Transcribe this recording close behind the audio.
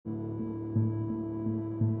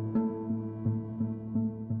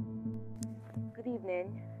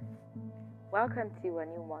Welcome to a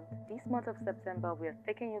new month. This month of September, we are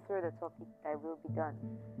taking you through the topic that will be done.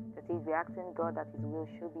 That is, we're asking God that His will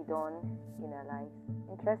should be done in our lives.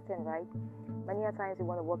 Interesting, right? Many a times we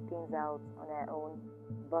want to work things out on our own,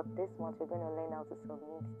 but this month we're going to learn how to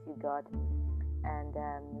submit to God and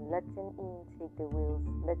letting Him take the wheels,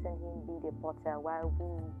 letting Him be the potter while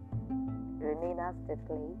we remain as the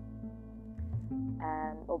clay,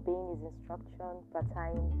 obeying His instruction per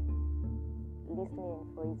time, listening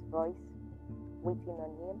for His voice, waiting on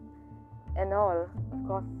Him, and all. Of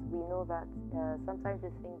course, we know that sometimes we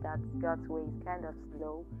think that God's way is kind of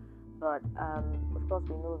slow, but of course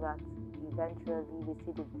we know that eventually we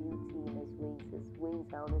see the beauty in His ways. His ways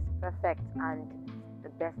are always perfect and the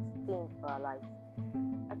best thing for our lives.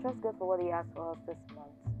 I trust God for what He has for us this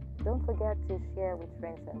month. Don't forget to share with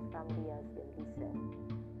friends and family as you listen.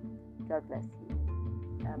 God bless you.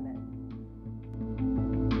 Amen.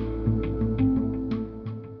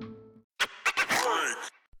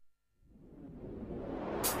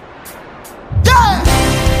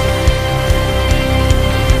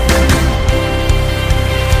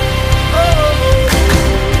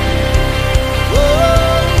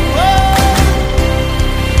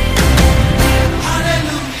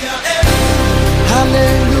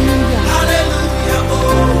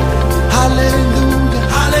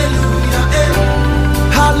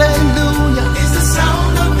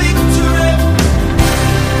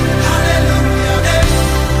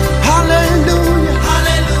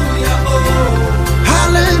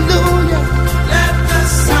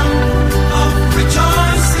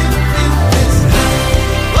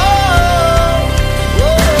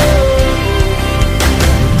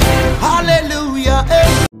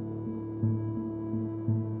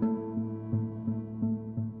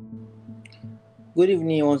 Good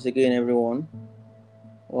evening once again, everyone.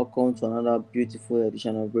 Welcome to another beautiful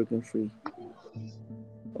edition of Breaking Free.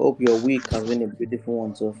 Hope your week has been a beautiful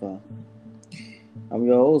one so far. I'm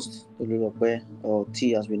your host, Olulope, or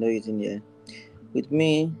T as we know it in here. With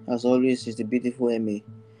me, as always, is the beautiful Emmy.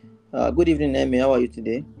 Good evening, Emmy. How are you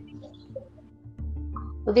today?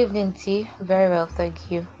 Good evening, T. Very well,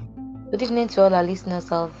 thank you. Good evening to all our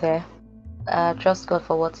listeners out there. Trust God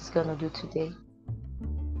for what He's going to do today.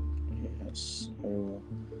 Yes.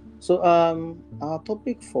 So, our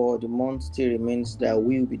topic for the month still remains that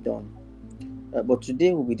will be done. But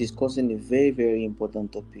today we'll be discussing a very, very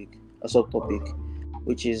important topic, a subtopic,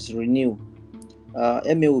 which is renew.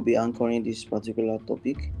 Emmy will be anchoring this particular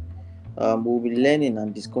topic. We'll be learning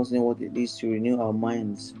and discussing what it is to renew our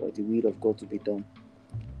minds for the will of God to be done.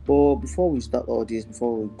 But before we start all this,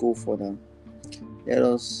 before we go further, let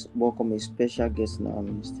us welcome a special guest in our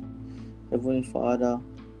midst. Heavenly Father,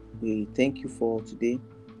 we thank you for today.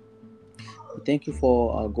 We thank you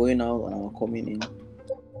for our going out and our coming in.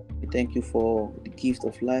 We thank you for the gift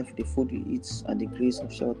of life, the food we eat, and the grace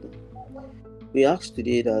of shelter. We ask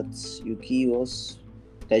today that you give us,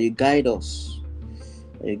 that you guide us,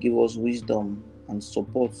 that you give us wisdom and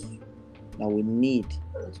support that we need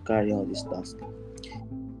to carry out this task.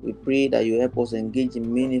 We pray that you help us engage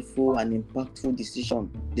in meaningful and impactful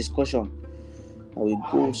discussion, and we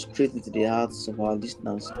go straight into the hearts of our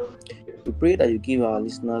listeners. We pray that you give our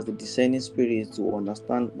listeners the discerning spirit to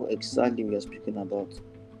understand what exactly we are speaking about.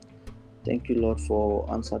 Thank you, Lord, for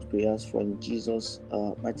answered prayers. For in Jesus'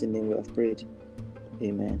 mighty name we have prayed.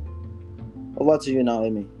 Amen. Over to you now,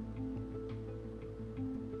 Amy.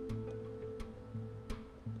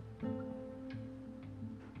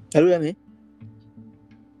 Hello, Amy.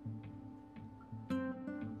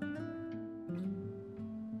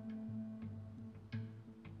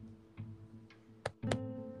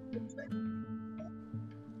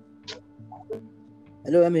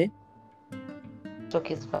 Hello, Amy.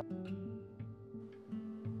 Okay,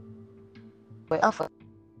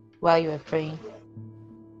 while you were praying.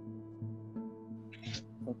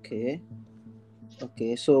 Okay.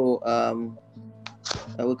 So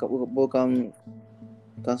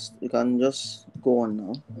we can just go on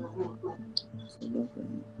now.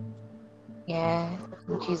 Yeah,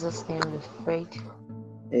 in Jesus' name we've prayed.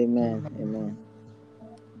 Amen.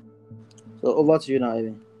 So over to you now,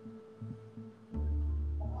 Amy.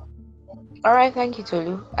 All right, thank you,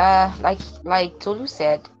 Tolu. Like Tolu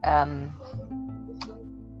said,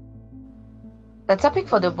 the topic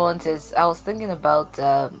for the month is. I was thinking about.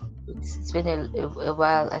 It's been a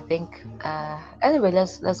while. I think. Anyway,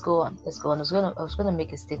 let's go on. Let's go on. I was gonna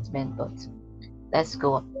make a statement, but let's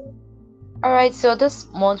go on. All right. So this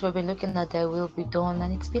month we've been looking at the will be done,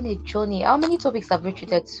 and it's been a journey. How many topics have we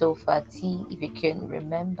treated so far, T? If you can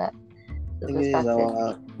remember, I think we this is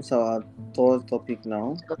started our third topic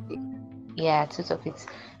now. topic. Yeah, two topics.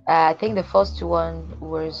 I think the first one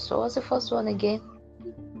was, what was the first one again?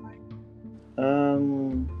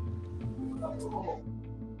 Um,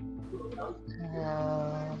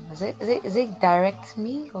 Is it direct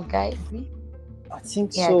me or guide me? I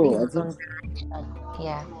think Yeah, I think it so. I was think on direction.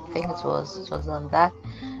 Yeah, I think it was on that.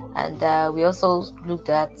 And we also looked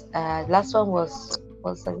at last one was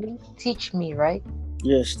I think teach me, right?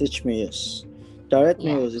 yes. Teach me. Yes. Direct me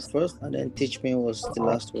Yeah. was the first, and then teach me was the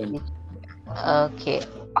last one. Okay.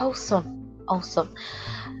 Awesome. Awesome.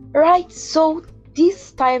 Right. So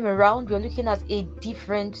this time around, we're looking at a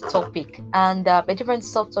different topic and a different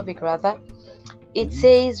subtopic rather. It Mhm.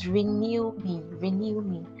 says renew me, renew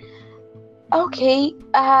me. Okay.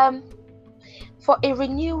 For a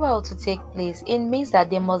renewal to take place, it means that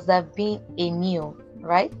there must have been a new,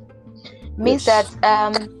 right? Means that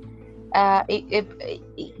Yes.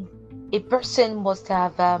 a person must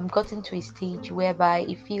have gotten to a stage whereby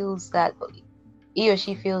he or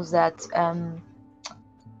she feels that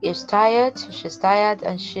she's tired,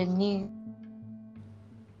 and she needs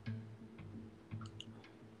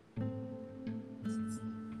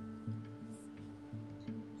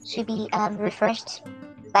to be refreshed,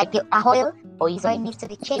 like the oil or his oil needs to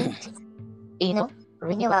be changed. You know,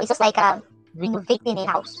 renewal. It's just like renovating a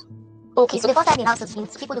house. Okay, so the first time the house is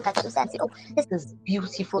built, people look at it and say, "Oh, this is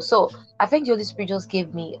beautiful." So I think the Holy Spirit just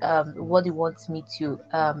gave me what He wants me to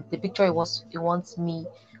the picture He wants me,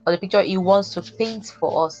 or the picture He wants to paint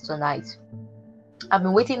for us tonight. I've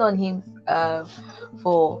been waiting on Him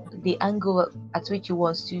for the angle at which He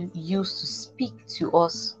wants to use to speak to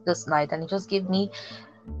us this night, and He just gave me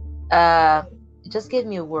uh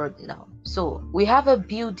a word now. So we have a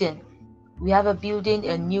building.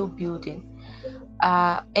 A new building.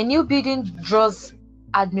 A new building draws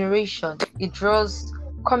admiration. It draws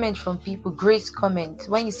comment from people, great comment.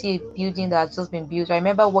 When you see a building that has just been built, I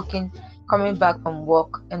remember coming back from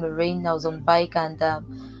work in the rain. I was on bike, and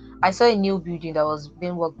I saw a new building that was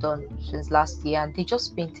being worked on since last year, and they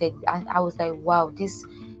just painted. And I was like, wow, this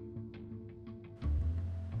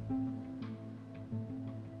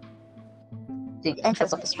the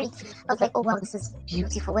entrance of the street. I was like, oh wow, this is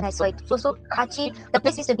beautiful. When I saw it, it was so catchy. The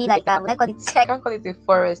place used to be like would I call it? I can't call it a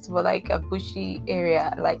forest, but like a bushy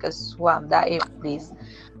area, like a swamp. That place,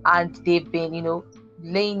 and they've been,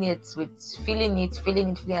 laying it with filling,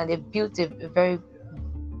 and they built a very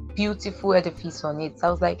beautiful edifice on it. So I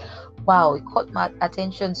was like, wow, it caught my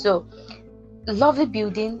attention. So lovely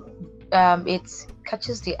building. It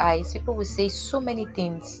catches the eyes. People will say so many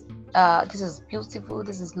things. This is beautiful.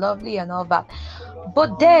 This is lovely, and all that.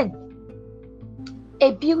 But then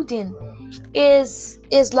a building is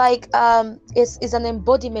like is an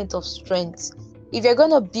embodiment of strength. If you're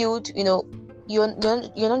gonna build, you're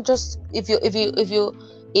not just if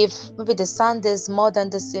maybe the sand is more than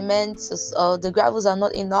the cement, or the gravels are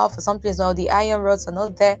not enough, or something, or the iron rods are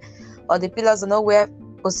not there, or the pillars are not where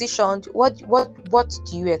positioned. What do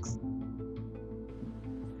you expect?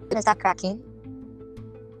 Gonna start cracking,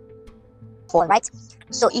 fall, right?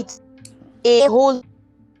 So it's a whole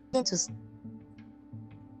thing to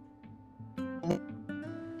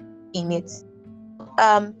in it.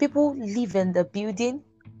 People live in the building,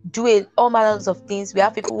 do all manners of things. We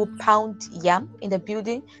have people who pound yam in the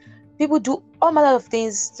building. People do all manner of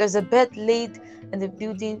things. There's a bed laid in the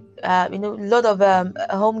building. A lot of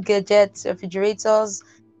home gadgets, refrigerators,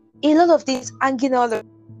 a lot of things hanging all the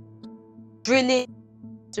drilling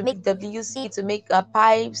to make WC, to make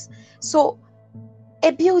pipes. So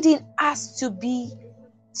a building has to be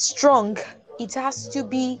strong. It has to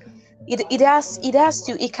be.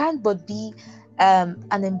 It can't but be an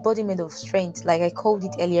embodiment of strength, like I called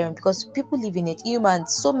it earlier, because people live in it.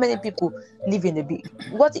 Humans, so many people live in the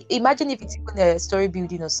what imagine if it's even a story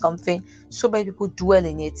building or something. So many people dwell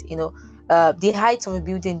in it. The height of a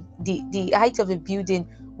building, the height of the building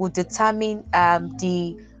would determine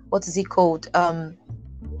the what is it called,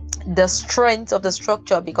 the strength of the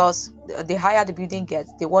structure, because the higher the building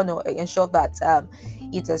gets, they want to ensure that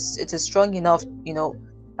it is strong enough,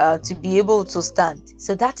 to be able to stand.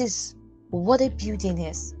 So that is what a building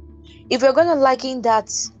is. If we're going to liken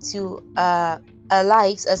that to our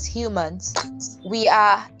lives as humans, we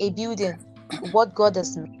are a building. What God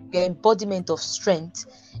has made, we are embodiment of strength.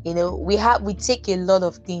 We take a lot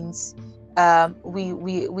of things. A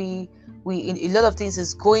lot of things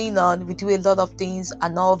is going on. We do a lot of things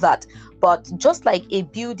and all that. But just like a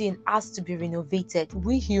building has to be renovated,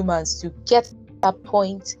 we humans, to get to that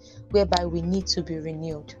point whereby we need to be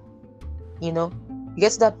renewed. You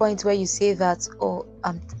get to that point where you say that, oh,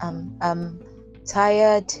 I'm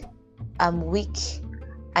tired, I'm weak,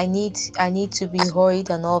 I need to be hurried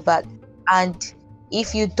and all that. And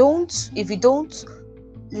If you don't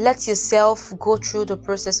let yourself go through the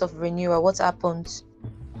process of renewal, what happens?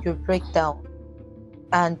 You break down.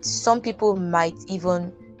 And some people might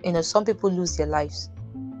even, some people lose their lives,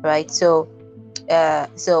 right? So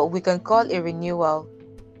we can call a renewal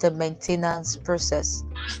the maintenance process.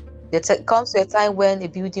 It comes to a time when a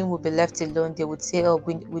building will be left alone. They would say, "Oh,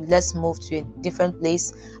 we let's move to a different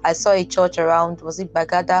place." I saw a church around, was it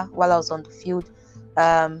Bagada, while I was on the field.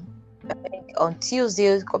 I think on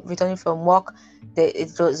Tuesday, returning from work,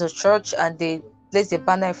 it was a church, and they placed a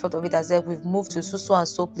banner in front of it that said, "We've moved to so and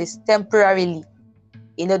so place temporarily."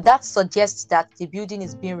 That suggests that the building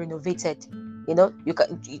is being renovated. You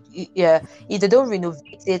can, if they don't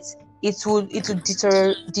renovate it, it will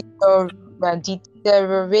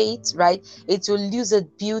deteriorate, right? It will lose its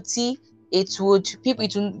beauty. It will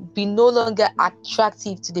be no longer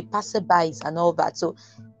attractive to the passerbys and all that. So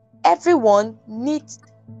everyone needs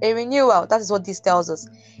a renewal. That is what this tells us.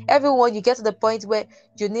 Everyone, you get to the point where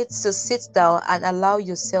you need to sit down and allow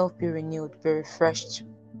yourself be renewed, be refreshed.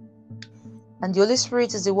 And the Holy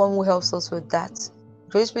Spirit is the one who helps us with that.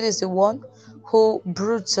 The Holy Spirit is the one who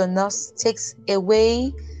broods on us, takes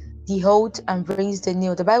away the old and brings the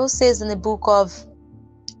new. The Bible says in the book of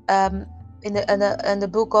in the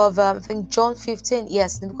book of I think John 15,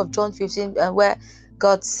 yes, in the book of John 15, where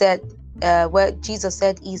God said, where Jesus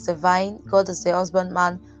said He's the vine, God is the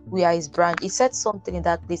husbandman, we are His branch. He said something in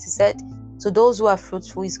that place. He said, "To those who are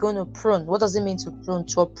fruitful, He's going to prune." What does it mean to prune?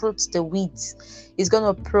 To uproot the weeds. He's going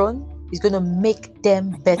to prune. He's going to make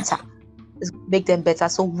them better.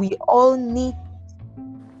 So we all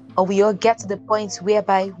get to the point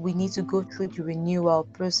whereby we need to go through the renewal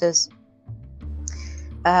process.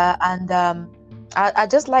 I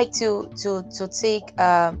just like to take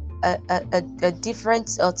a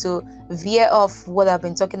different, or to veer off what I've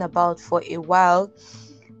been talking about for a while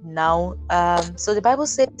now. So the Bible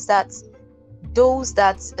says that those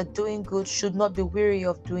that are doing good should not be weary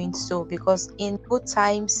of doing so, because in good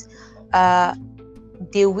times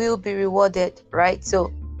they will be rewarded, right?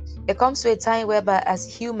 So it comes to a time whereby, as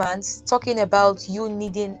humans, talking about you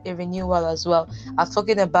needing a renewal as well, I'm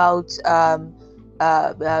talking about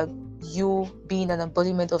you being an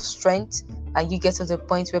embodiment of strength, and you get to the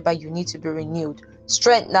point whereby you need to be renewed.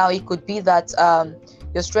 Strength, now it could be that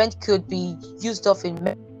your strength could be used off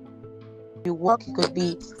in your work. It could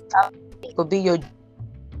be your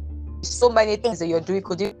so many things that you're doing.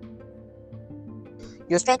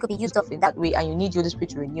 Your strength could be used up in that way, and you need the Holy Spirit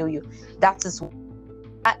to renew you. That is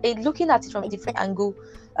looking at it from a different angle.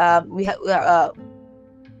 We have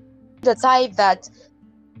the type that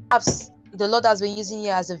perhaps the Lord has been using you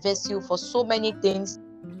as a vessel for so many things,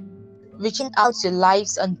 reaching out to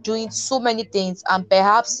lives and doing so many things, and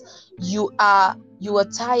perhaps you are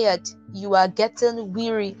tired, you are getting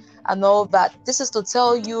weary and all that. This is to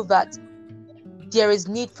tell you that there is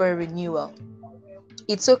need for a renewal.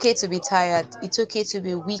 It's okay to be tired. It's okay to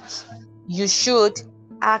be weak. You should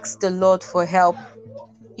ask the Lord for help.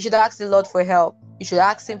 You should ask the Lord for help. You should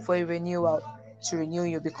ask Him for a renewal, to renew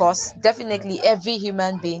you, because definitely every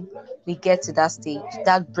human being will get to that stage,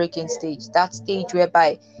 that breaking stage, that stage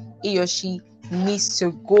whereby he or she needs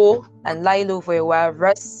to go and lie low for a while,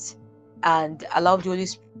 rest, and allow the Holy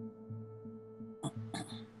Spirit.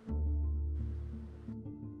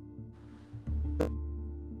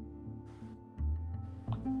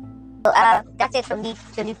 That's it from me.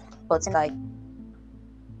 But like,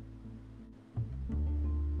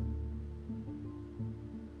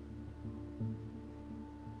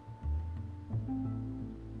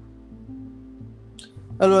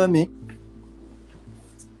 hello, Amy.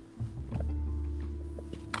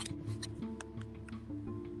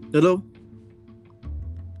 Hello.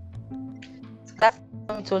 That's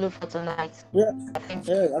totally for tonight. Yeah, I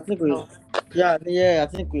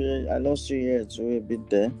think I lost you here too a bit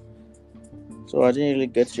there. So I didn't really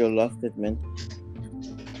get your last statement.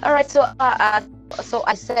 All right, so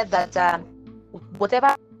I said that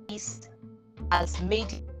whatever is has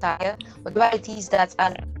made you tired, whatever it is that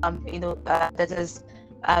that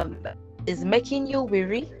is making you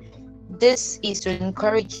weary, this is to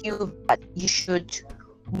encourage you that you should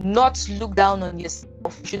not look down on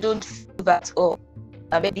yourself. You shouldn't feel that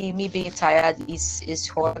maybe me being tired is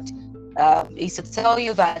hard. It's to tell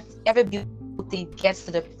you that every beautiful thing gets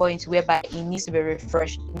to the point whereby it needs to be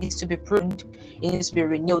refreshed, it needs to be pruned, it needs to be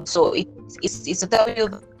renewed. So it's to tell you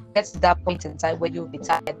that get to that point in time where you'll be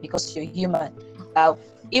tired, because you're human.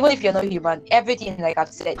 Even if you're not human, everything, like I've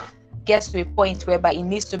said, gets to a point whereby it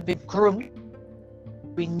needs to be groomed,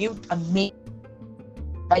 renewed, and made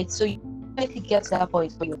right. So you definitely get to that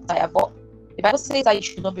point where you're tired. But the Bible says that you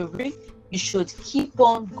should not be weary, you should keep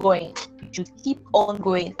on going. You should keep on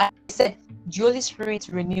going. As I said, the Holy Spirit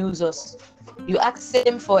renews us. You ask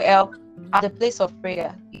Him for help at the place of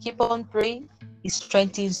prayer. You keep on praying, it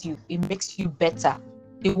strengthens you, it makes you better.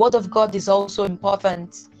 The word of God is also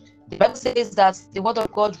important. The Bible says that the word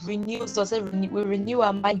of God renews us. We renew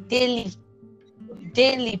our mind daily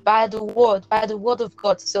by the word of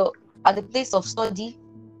God. So at the place of study,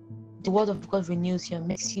 the word of God renews you,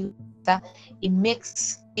 makes you better. It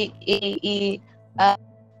makes it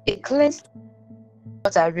cleanses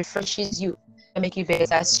water, refreshes you, and make you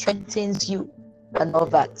better, strengthens you, and all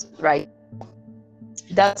that. Right?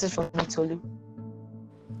 That's it from me, Tolu.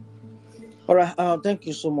 All right. Thank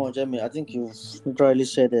you so much, Emmy. I think you've literally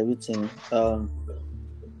said everything. I'm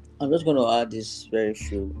just going to add this very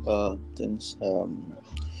few things.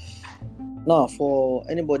 Now, for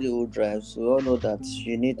anybody who drives, we all know that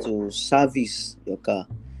you need to service your car.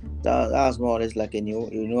 That's more or less like a new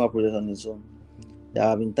process on its own. There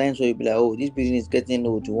have been times where you'll be like, oh, this building is getting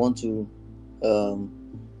old. You want to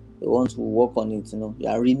work on it. You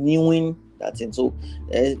are renewing that thing. So,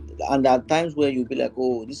 and there are times where you'll be like,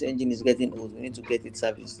 oh, this engine is getting old. We need to get it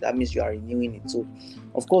serviced. That means you are renewing it. So,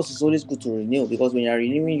 of course, it's always good to renew, because when you are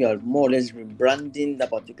renewing, you are more or less rebranding that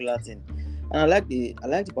particular thing. And I like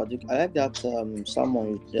that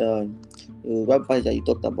sermon, web page that you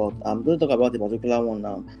talked about. I'm going to talk about the particular one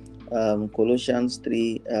now. Colossians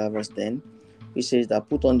 3 verse 10, which says that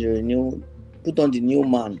put on the new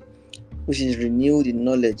man, which is renewed in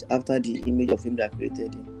knowledge after the image of him that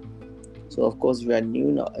created him. So of course we are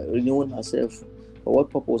renewing ourselves. For what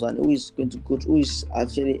purpose, and who is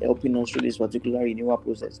actually helping us through this particular renewal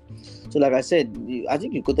process? So like I said, I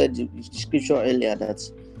think you quoted the scripture earlier that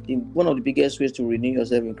one of the biggest ways to renew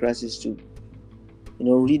yourself in Christ is to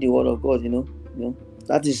read the word of God.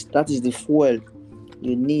 That is the fuel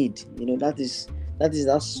you need. That is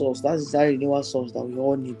that source, that is that renewal source that we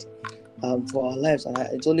all need for our lives. And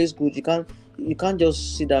it's always good. You can't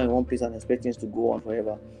just sit down in one place and expect things to go on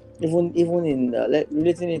forever. Even in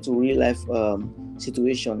relating it to real life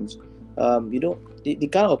situations, the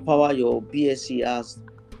kind of power your BSc has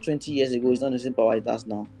 20 years ago is not the same power it has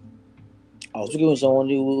now. I was speaking with someone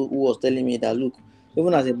who was telling me that, look,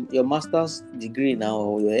 even as your master's degree now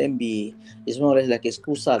or your MBA is more or less like a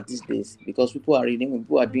school cert these days, because people are reading,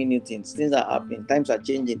 people are doing new things are happening, times are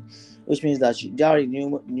changing, which means that their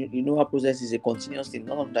renewal process is a continuous thing,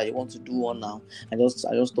 not something that you want to do on now and just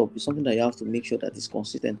stop. It's something that you have to make sure that it's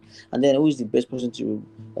consistent. And then who is the best person to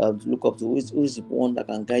look up to? Who is the one that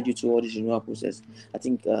can guide you through all this renewal process? I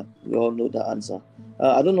think we all know the answer.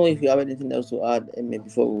 I don't know if you have anything else to add,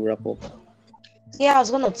 before we wrap up. Yeah, I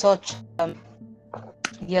was going to touch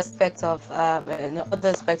the aspect of other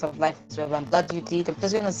aspects of life as well. I'm glad you did. I'm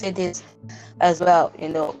just going to say this as well.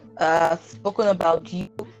 Spoken about you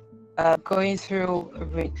going through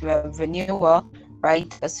renewal,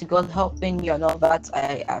 right? As God helping you and all that.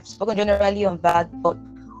 I've spoken generally on that, but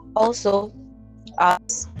also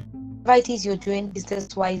as whatever it is you're doing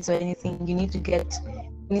business wise or anything, you need to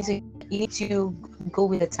go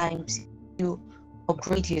with the times to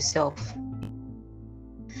upgrade yourself.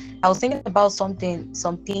 I was thinking about some things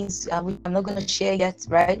which I'm not going to share yet,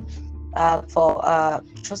 right? For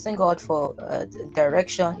trusting God for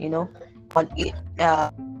direction, on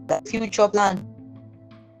the future plan.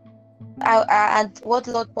 And what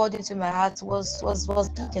Lord poured into my heart was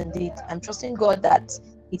indeed. I'm trusting God that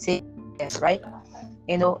it's a yes, right?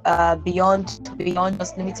 Beyond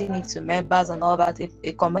just limiting it to members and all that. If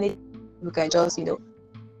a community, we can just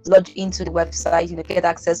log into the website, get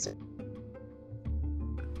access to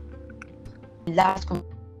large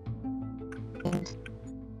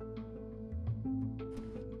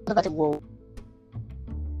over the world.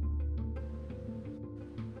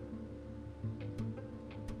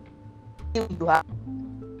 You have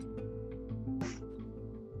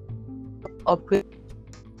upgrade.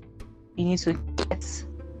 You need to get.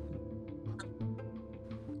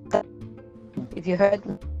 If you heard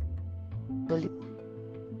me.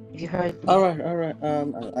 If you heard me. All right.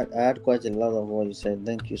 I had quite a lot of what you said.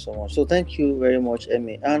 Thank you so much. So thank you very much,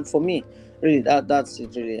 Emmy. And for me, really, that's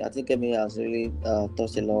it. Really, I think Emmy has really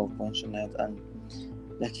touched a lot of points tonight. And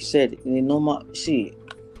like you said,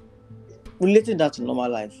 relating that to normal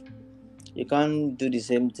life, you can't do the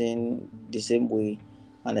same thing the same way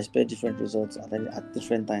and expect different results at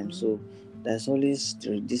different times. So there's always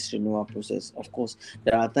this renewal process. Of course,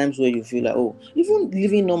 there are times where you feel like, oh, even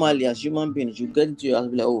living normally as human beings, you get into your house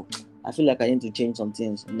and be like, oh, I feel like I need to change some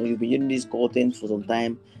things. You've been using this content for some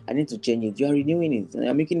time. I need to change it. You are renewing it. And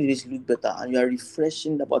you're making this look better, and you are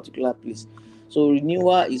refreshing the particular place. So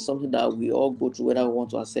renewal is something that we all go through, whether we want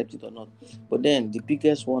to accept it or not. But then the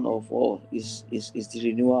biggest one of all is the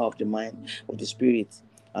renewal of the mind, of the spirit,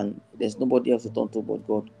 and there's nobody else to turn to but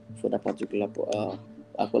God for that particular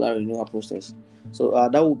renewal process. So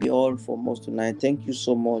that will be all from us tonight. Thank you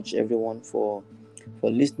so much, everyone, for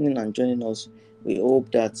listening and joining us. We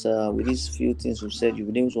hope that with these few things we've said, you've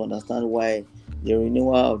been able to understand why the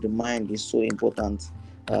renewal of the mind is so important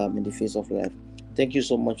in the face of life. Thank you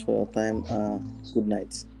so much for your time. Good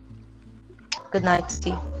night. Good night,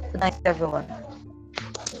 T. Good night, everyone.